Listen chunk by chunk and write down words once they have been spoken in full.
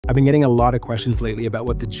I've been getting a lot of questions lately about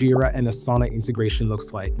what the Jira and Asana integration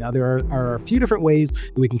looks like. Now, there are a few different ways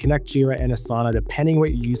that we can connect Jira and Asana depending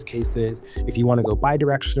what your use case is, if you want to go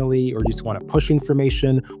bi-directionally or just want to push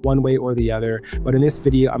information one way or the other. But in this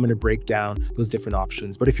video, I'm going to break down those different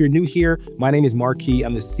options. But if you're new here, my name is Marquis.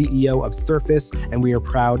 I'm the CEO of Surface, and we are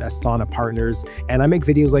proud Asana partners. And I make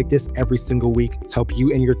videos like this every single week to help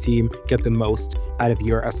you and your team get the most out of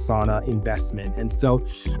your Asana investment. And so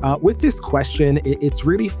with this question, it's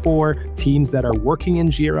really for teams that are working in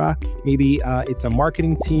Jira. Maybe it's a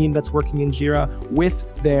marketing team that's working in Jira with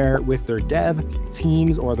their dev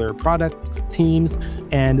teams or their product teams,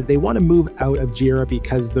 and they want to move out of Jira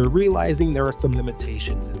because they're realizing there are some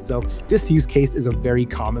limitations. And so this use case is a very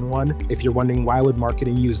common one. If you're wondering why would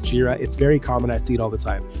marketing use Jira, it's very common. I see it all the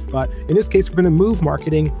time. But in this case, we're going to move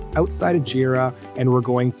marketing outside of Jira, and we're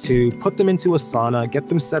going to put them into Asana, get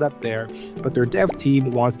them set up there, but their dev team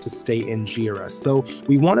wants to stay in Jira. So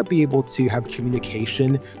we want to be able to have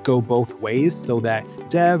communication go both ways so that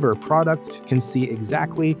dev or product can see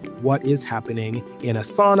exactly what is happening in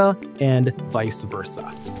Asana and vice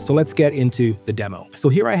versa. So let's get into the demo. So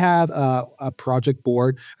here I have a project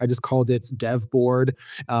board. I just called it dev board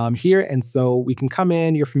here. And so we can come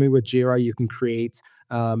in, you're familiar with Jira, you can create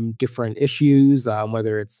different issues,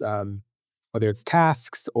 whether it's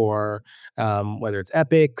tasks or whether it's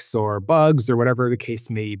epics or bugs or whatever the case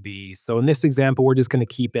may be. So in this example, we're just going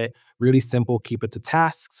to keep it really simple, keep it to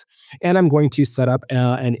tasks. And I'm going to set up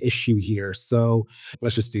an issue here. So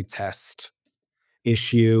let's just do test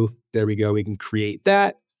issue. There we go. We can create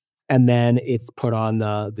that. And then it's put on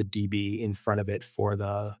the DB in front of it for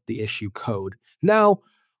the issue code. Now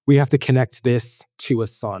we have to connect this to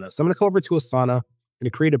Asana. So I'm going to come over to Asana. I'm going to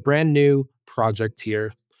create a brand new project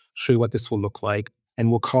here. Show you what this will look like. And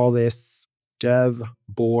we'll call this dev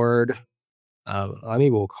board. Maybe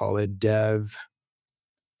we'll call it dev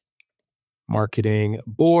marketing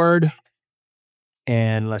board.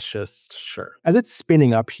 And let's just, sure. As it's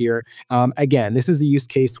spinning up here, again, this is the use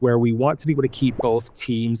case where we want to be able to keep both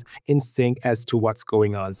teams in sync as to what's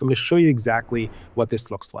going on. So I'm going to show you exactly what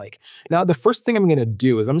this looks like. Now, the first thing I'm going to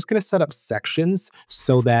do is I'm just going to set up sections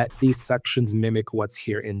so that these sections mimic what's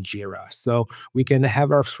here in Jira. So we can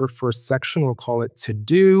have our first section, we'll call it to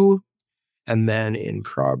do, and then in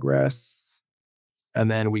progress,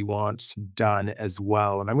 and then we want done as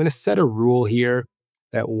well. And I'm going to set a rule here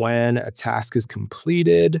that when a task is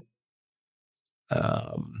completed,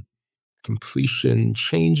 completion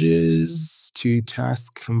changes to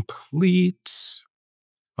task complete.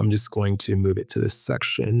 I'm just going to move it to this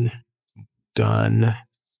section, done,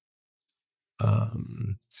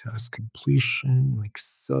 task completion, like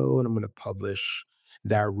so, and I'm going to publish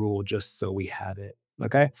that rule just so we have it,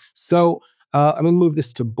 okay? So I'm going to move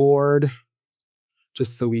this to board,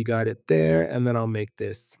 just so we got it there, and then I'll make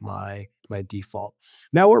this my default.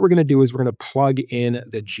 Now what we're going to do is we're going to plug in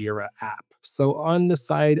the Jira app. So on the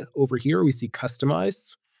side over here, we see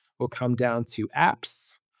customize. We'll come down to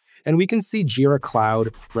apps, and we can see Jira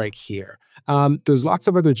Cloud right here. There's lots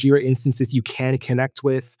of other Jira instances you can connect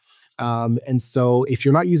with. And so if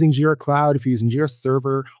you're not using Jira Cloud, if you're using Jira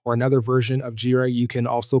Server or another version of Jira, you can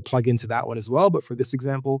also plug into that one as well. But for this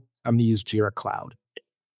example, I'm going to use Jira Cloud.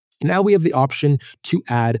 Now we have the option to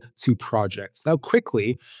add to projects. Now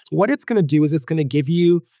quickly, what it's going to do is it's going to give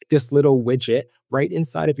you this little widget right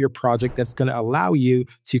inside of your project that's going to allow you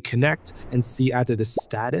to connect and see either the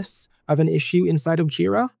status of an issue inside of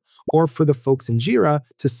Jira, or for the folks in Jira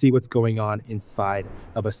to see what's going on inside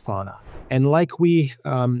of Asana. And like we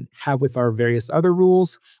have with our various other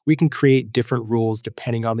rules, we can create different rules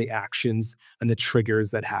depending on the actions and the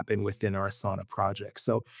triggers that happen within our Asana project.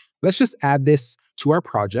 So let's just add this to our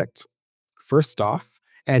project first off.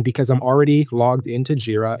 And because I'm already logged into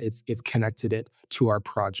Jira, it's connected it to our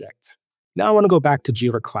project. Now I want to go back to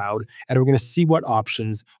Jira Cloud, and we're going to see what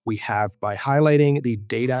options we have by highlighting the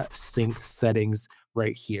data sync settings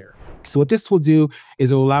right here. So what this will do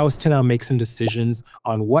is it will allow us to now make some decisions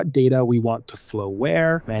on what data we want to flow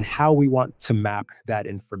where and how we want to map that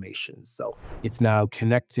information. So it's now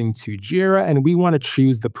connecting to Jira, and we want to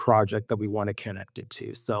choose the project that we want to connect it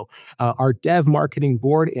to. So our dev marketing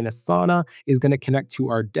board in Asana is going to connect to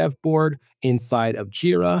our dev board inside of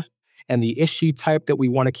Jira. And the issue type that we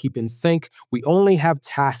want to keep in sync, we only have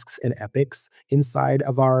tasks and epics inside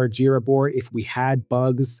of our Jira board. If we had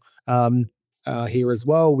bugs, here as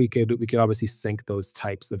well, we could obviously sync those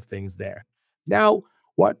types of things there. Now,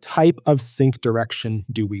 what type of sync direction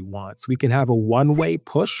do we want? So we can have a one-way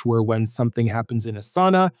push where when something happens in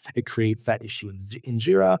Asana, it creates that issue in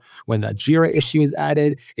Jira. When that Jira issue is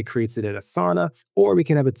added, it creates it in Asana. Or we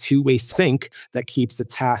can have a two-way sync that keeps the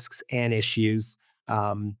tasks and issues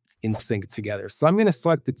in sync together. So I'm going to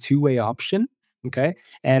select the two-way option. Okay.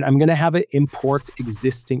 And I'm going to have it import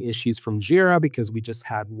existing issues from Jira because we just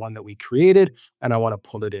had one that we created and I want to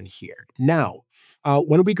pull it in here. Now,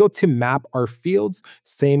 when we go to map our fields,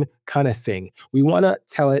 same kind of thing. We want to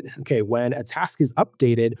tell it, okay, when a task is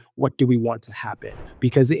updated, what do we want to happen?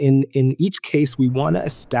 Because in each case, we want to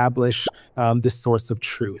establish the source of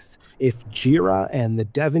truth. If Jira and the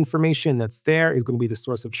dev information that's there is going to be the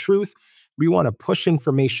source of truth, we want to push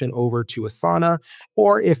information over to Asana,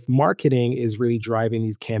 or if marketing is really driving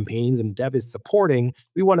these campaigns and dev is supporting,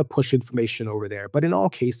 we want to push information over there. But in all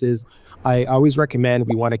cases, I always recommend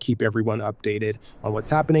we want to keep everyone updated on what's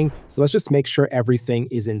happening. So let's just make sure everything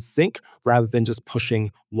is in sync rather than just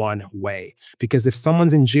pushing one way. Because if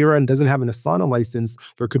someone's in Jira and doesn't have an Asana license,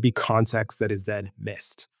 there could be context that is then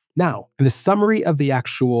missed. Now, the summary of the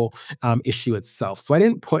actual issue itself. So I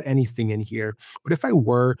didn't put anything in here, but if I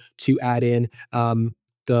were to add in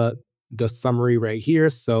the summary right here,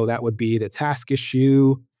 so that would be the task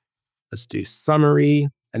issue. Let's do summary,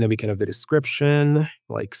 and then we can have the description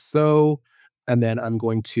like so. And then I'm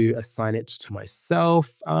going to assign it to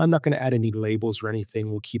myself. I'm not going to add any labels or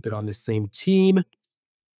anything. We'll keep it on the same team.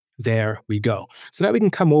 There we go. So now we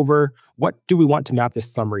can come over. What do we want to map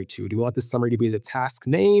this summary to? Do we want the summary to be the task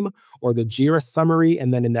name or the Jira summary?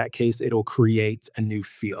 And then in that case, it'll create a new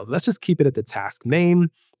field. Let's just keep it at the task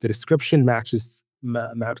name. The description maps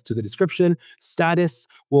to the description. Status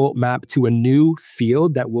will map to a new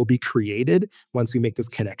field that will be created once we make this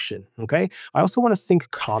connection, okay? I also want to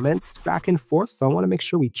sync comments back and forth, so I want to make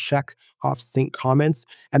sure we check off sync comments.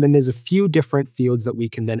 And then there's a few different fields that we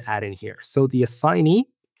can then add in here. So the assignee,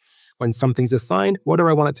 when something's assigned, what do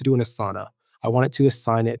I want it to do in Asana? I want it to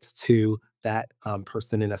assign it to that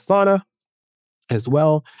person in Asana as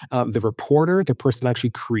well. The reporter, the person actually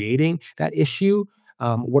creating that issue,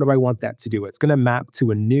 what do I want that to do? It's going to map to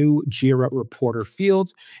a new Jira reporter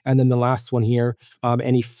field. And then the last one here,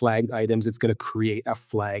 any flagged items, it's going to create a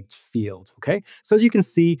flagged field. Okay. So as you can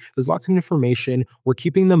see, there's lots of information. We're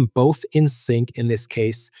keeping them both in sync in this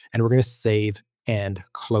case, and we're going to save and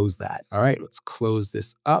close that. All right, let's close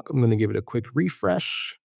this up. I'm going to give it a quick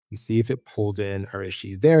refresh and see if it pulled in our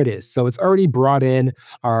issue. There it is. So it's already brought in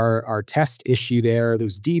our test issue there.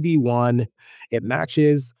 There's DB1. It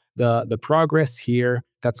matches the progress here.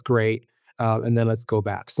 That's great. And then let's go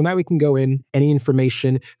back. So now we can go in any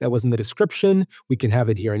information that was in the description. We can have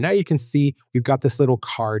it here. And now you can see we've got this little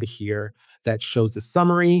card here that shows the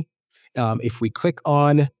summary. If we click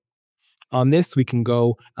on this, we can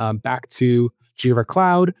go back to Jira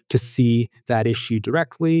Cloud to see that issue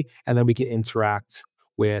directly, and then we can interact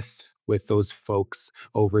with those folks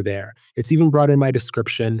over there. It's even brought in my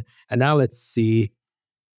description, and now let's see.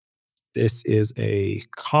 This is a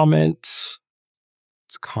comment.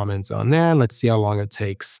 It's comments on there. Let's see how long it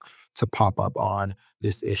takes to pop up on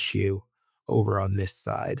this issue over on this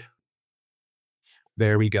side.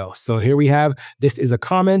 There we go. So here we have, this is a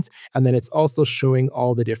comment, and then it's also showing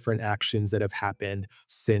all the different actions that have happened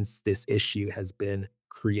since this issue has been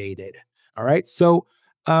created. All right, so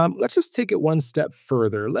let's just take it one step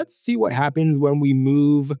further. Let's see what happens when we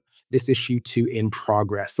move this issue to in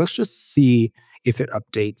progress. Let's just see if it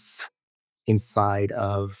updates inside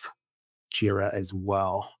of Jira as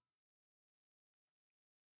well.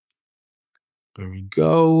 There we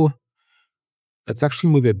go. Let's actually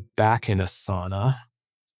move it back in Asana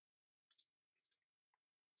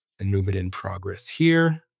and move it in progress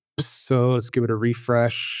here. So let's give it a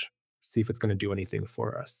refresh, see if it's going to do anything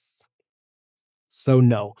for us. So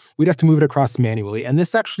no, we'd have to move it across manually. And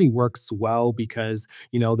this actually works well because,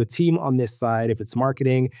 the team on this side, if it's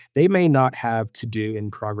marketing, they may not have to do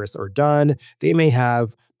in progress or done. They may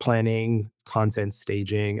have planning, content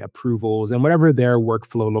staging, approvals, and whatever their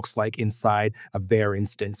workflow looks like inside of their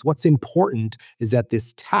instance. What's important is that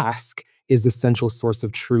this task is the central source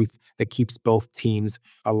of truth that keeps both teams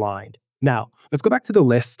aligned. Now, let's go back to the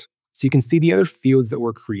list so you can see the other fields that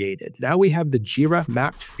were created. Now we have the Jira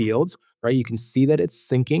mapped fields, right? You can see that it's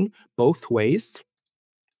syncing both ways,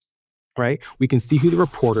 right? We can see who the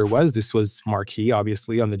reporter was. This was Marquis,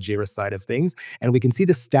 obviously, on the Jira side of things. And we can see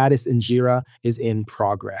the status in Jira is in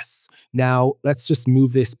progress. Now, let's just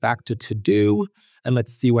move this back to to-do, and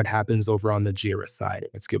let's see what happens over on the Jira side.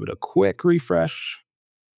 Let's give it a quick refresh.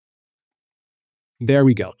 There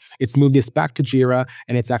we go. It's moved this back to Jira,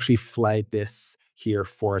 and it's actually flagged this here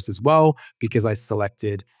for us as well because I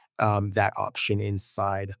selected that option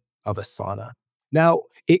inside of Asana. Now,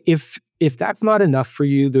 if that's not enough for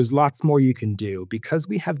you, there's lots more you can do. Because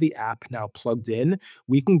we have the app now plugged in,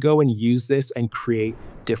 we can go and use this and create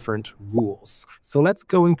different rules. So let's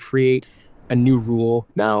go and create a new rule.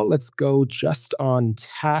 Now let's go just on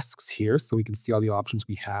tasks here so we can see all the options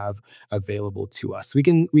we have available to us. We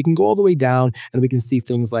can go all the way down and we can see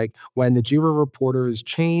things like when the Jira reporter is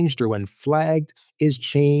changed or when flagged is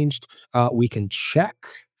changed. We can check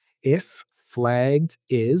if flagged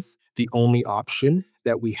is the only option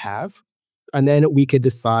that we have. And then we could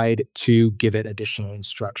decide to give it additional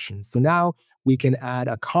instructions. So now we can add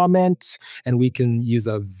a comment and we can use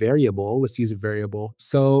a variable. Let's use a variable.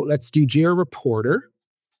 So let's do Jira reporter.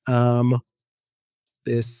 Um,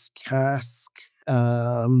 this task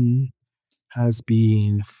has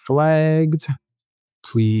been flagged.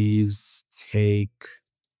 Please take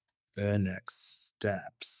the next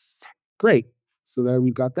steps. Great. So there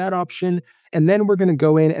we've got that option. And then we're going to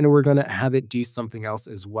go in and we're going to have it do something else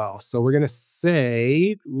as well. So we're going to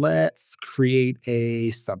say, let's create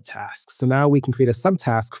a subtask. So now we can create a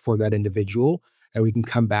subtask for that individual and we can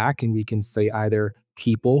come back and we can say either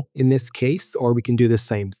people in this case, or we can do the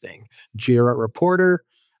same thing. Jira reporter,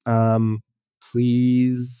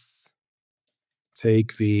 please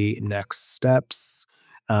take the next steps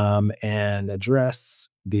and address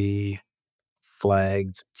the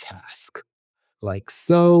flagged task like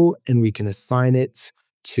so, and we can assign it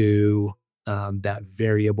to that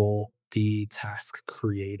variable, the task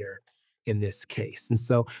creator in this case. And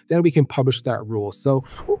so then we can publish that rule. So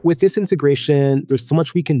with this integration, there's so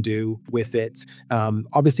much we can do with it.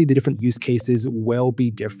 Obviously, the different use cases will be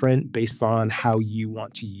different based on how you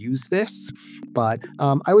want to use this. But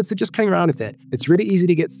I would suggest playing around with it. It's really easy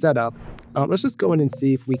to get set up. Let's just go in and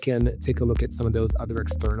see if we can take a look at some of those other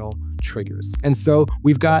external triggers. And so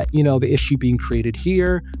we've got, the issue being created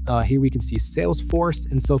here. Here we can see Salesforce.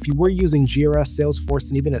 And so if you were using Jira, Salesforce,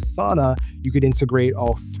 and even Asana, you could integrate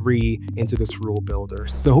all three into this rule builder.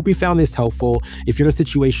 So I hope you found this helpful. If you're in a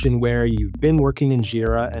situation where you've been working in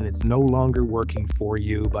Jira and it's no longer working for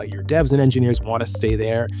you, but your devs and engineers want to stay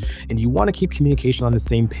there and you want to keep communication on the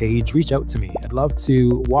same page, reach out to me. I'd love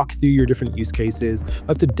to walk through your different use cases. I'd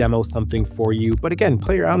love to demo something for you. But again,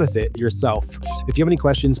 play around with it yourself. If you have any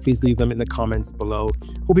questions, please leave them in the comments below.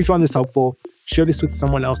 Hope you found this helpful. Share this with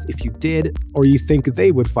someone else if you did, or you think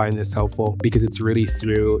they would find this helpful, because it's really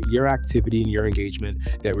through your activity and your engagement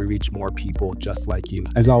that we reach more people just like you.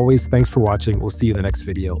 As always, thanks for watching. We'll see you in the next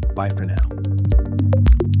video. Bye for now.